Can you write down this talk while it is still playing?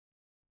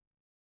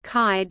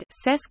KIDE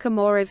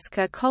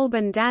Českomoravská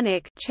kolban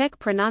danik Czech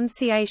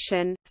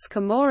pronunciation,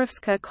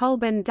 Skomoravská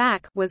kolban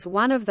dak was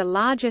one of the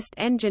largest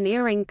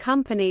engineering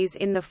companies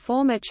in the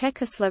former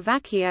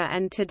Czechoslovakia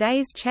and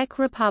today's Czech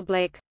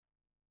Republic.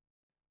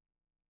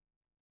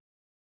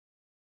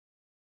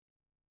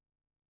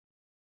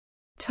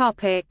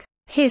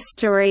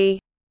 History.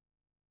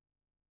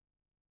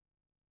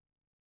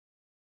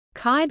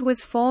 KIDE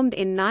was formed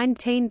in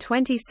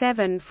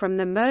 1927 from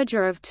the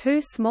merger of two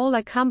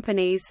smaller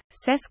companies.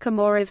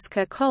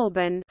 Českomoravská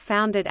kolban,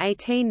 founded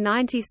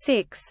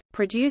 1896,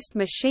 produced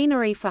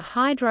machinery for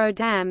hydro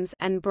dams,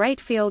 and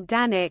Bratefield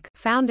Danik,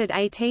 founded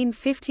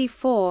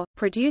 1854,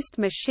 produced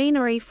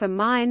machinery for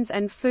mines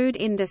and food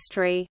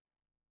industry.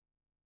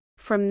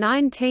 From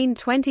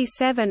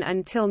 1927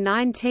 until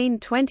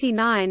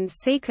 1929,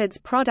 Seekad's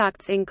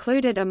products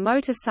included a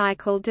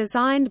motorcycle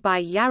designed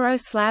by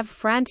Jaroslav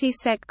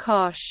František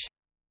Koch.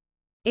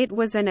 It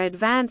was an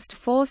advanced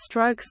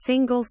four-stroke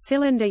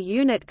single-cylinder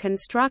unit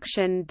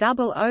construction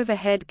double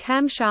overhead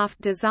camshaft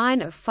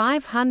design of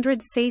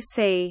 500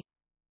 cc.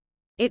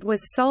 It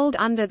was sold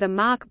under the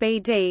mark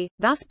BD,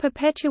 thus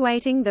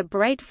perpetuating the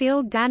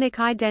Bratefield Danik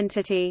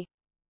identity.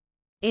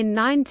 In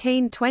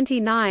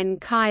 1929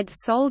 KIDE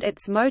sold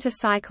its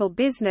motorcycle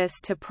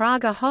business to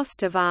Praga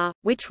Hostovar,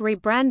 which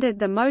rebranded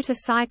the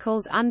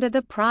motorcycles under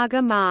the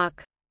Praga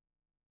mark.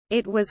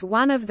 It was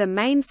one of the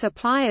main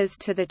suppliers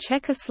to the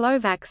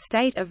Czechoslovak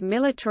state of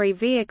military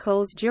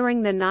vehicles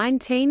during the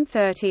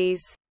 1930s.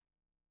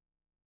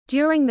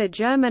 During the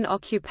German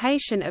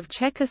occupation of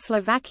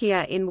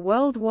Czechoslovakia in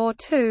World War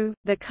II,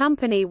 the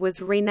company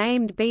was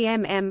renamed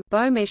BMM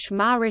Böhmisch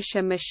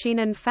Marische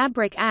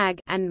Maschinenfabrik AG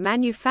and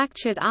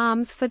manufactured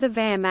arms for the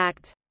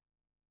Wehrmacht.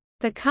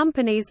 The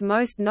company's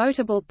most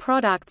notable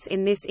products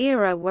in this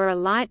era were a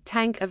light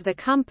tank of the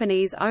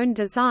company's own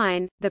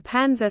design, the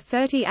Panzer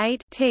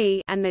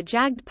 38T, and the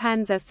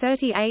Jagdpanzer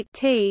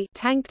 38T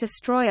tank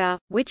destroyer,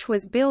 which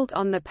was built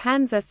on the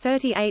Panzer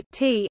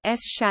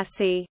 38T's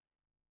chassis.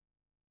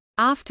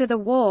 After the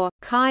war,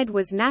 KIDE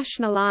was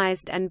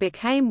nationalized and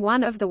became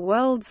one of the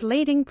world's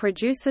leading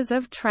producers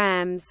of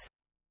trams.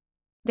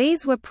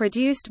 These were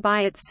produced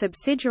by its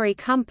subsidiary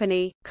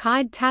company,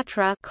 KIDE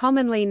Tatra,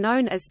 commonly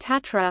known as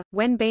Tatra,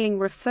 when being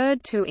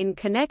referred to in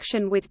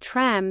connection with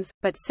trams,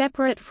 but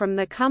separate from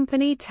the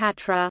company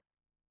Tatra.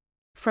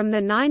 From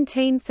the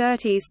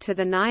 1930s to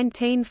the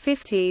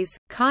 1950s,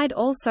 KIDE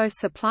also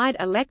supplied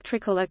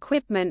electrical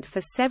equipment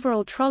for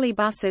several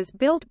trolleybuses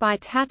built by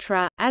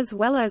Tatra, as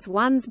well as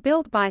ones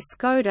built by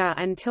Škoda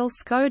until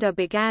Škoda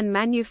began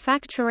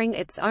manufacturing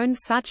its own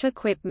such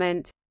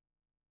equipment.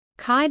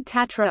 KIDE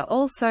Tatra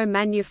also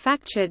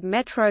manufactured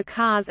metro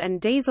cars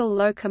and diesel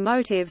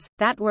locomotives,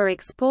 that were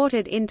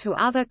exported into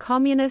other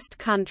communist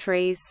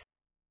countries.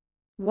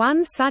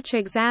 One such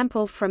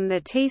example from the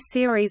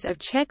T-series of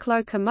Czech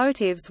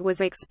locomotives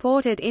was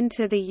exported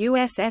into the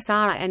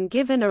USSR and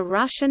given a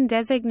Russian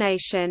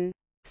designation,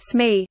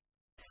 SME,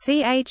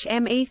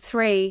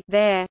 CHME3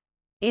 there.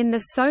 In the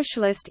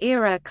socialist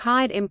era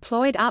KIDE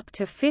employed up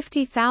to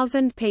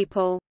 50,000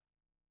 people.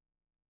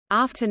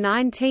 After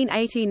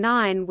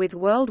 1989, with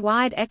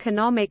worldwide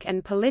economic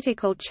and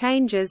political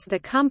changes,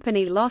 the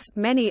company lost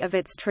many of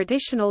its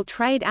traditional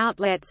trade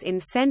outlets in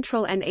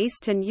Central and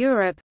Eastern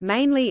Europe,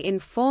 mainly in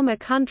former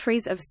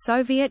countries of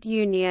Soviet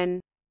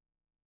Union.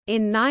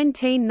 In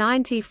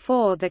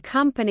 1994 the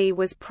company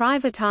was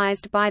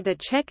privatized by the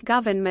Czech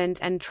government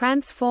and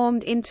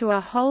transformed into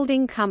a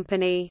holding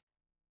company.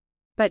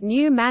 But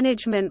new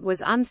management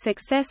was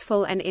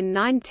unsuccessful and in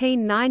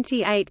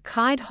 1998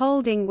 KIDE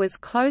Holding was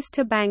close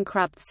to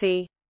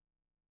bankruptcy.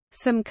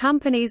 Some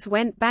companies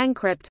went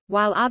bankrupt,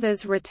 while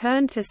others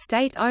returned to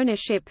state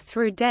ownership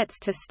through debts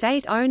to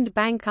state-owned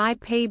bank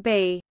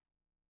IPB.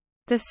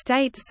 The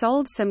state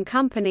sold some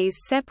companies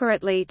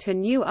separately to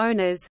new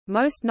owners,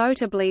 most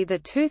notably the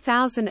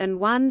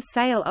 2001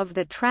 sale of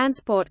the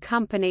transport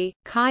company,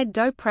 KIDE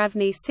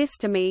Dopravní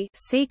systémy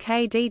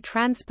 (CKD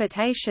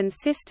Transportation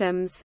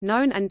Systems),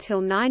 known until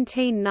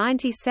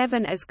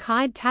 1997 as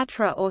KIDE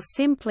Tatra or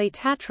simply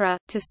Tatra,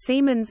 to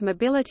Siemens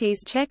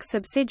Mobility's Czech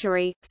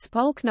subsidiary,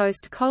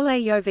 Spolknost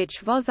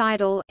Kolejových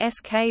vozidel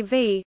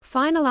 (SKV),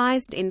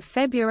 finalized in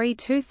February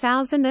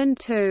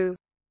 2002.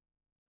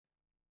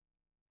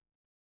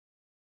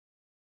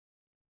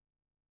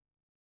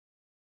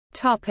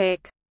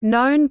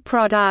 Known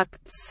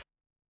products: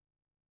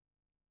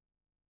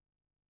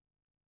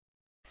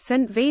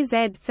 St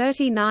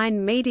VZ39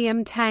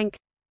 medium tank,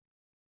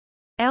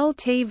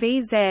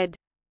 LTVZ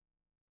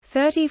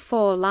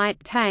 34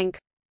 light tank,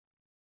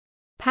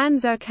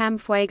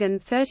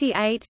 Panzerkampfwagen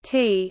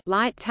 38T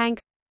light tank,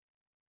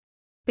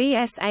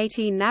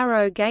 BS80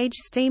 narrow gauge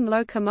steam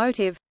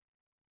locomotive,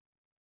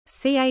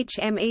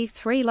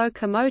 CHME3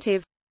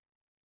 locomotive,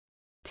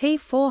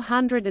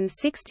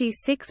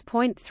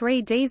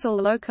 T466.3 diesel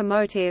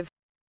locomotive,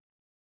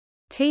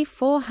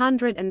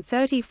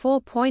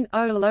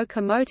 T434.0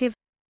 locomotive,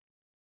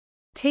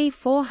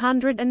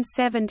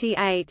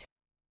 T478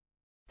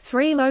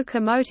 3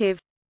 locomotive,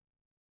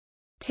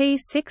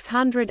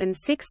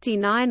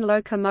 T669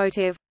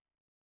 locomotive,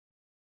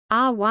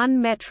 R1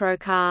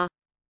 Metrocar.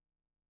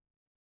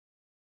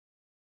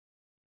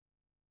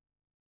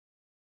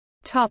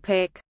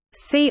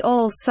 See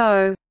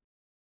also: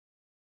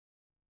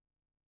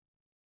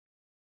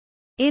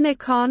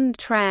 Intercon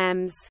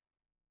trams.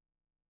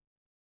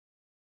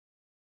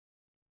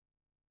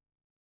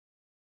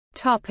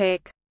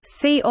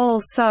 See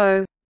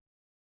also: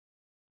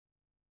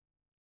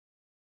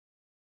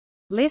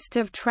 List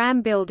of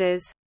tram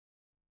builders,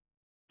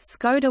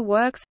 Skoda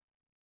Works,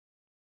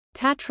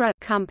 Tatra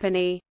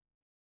Company.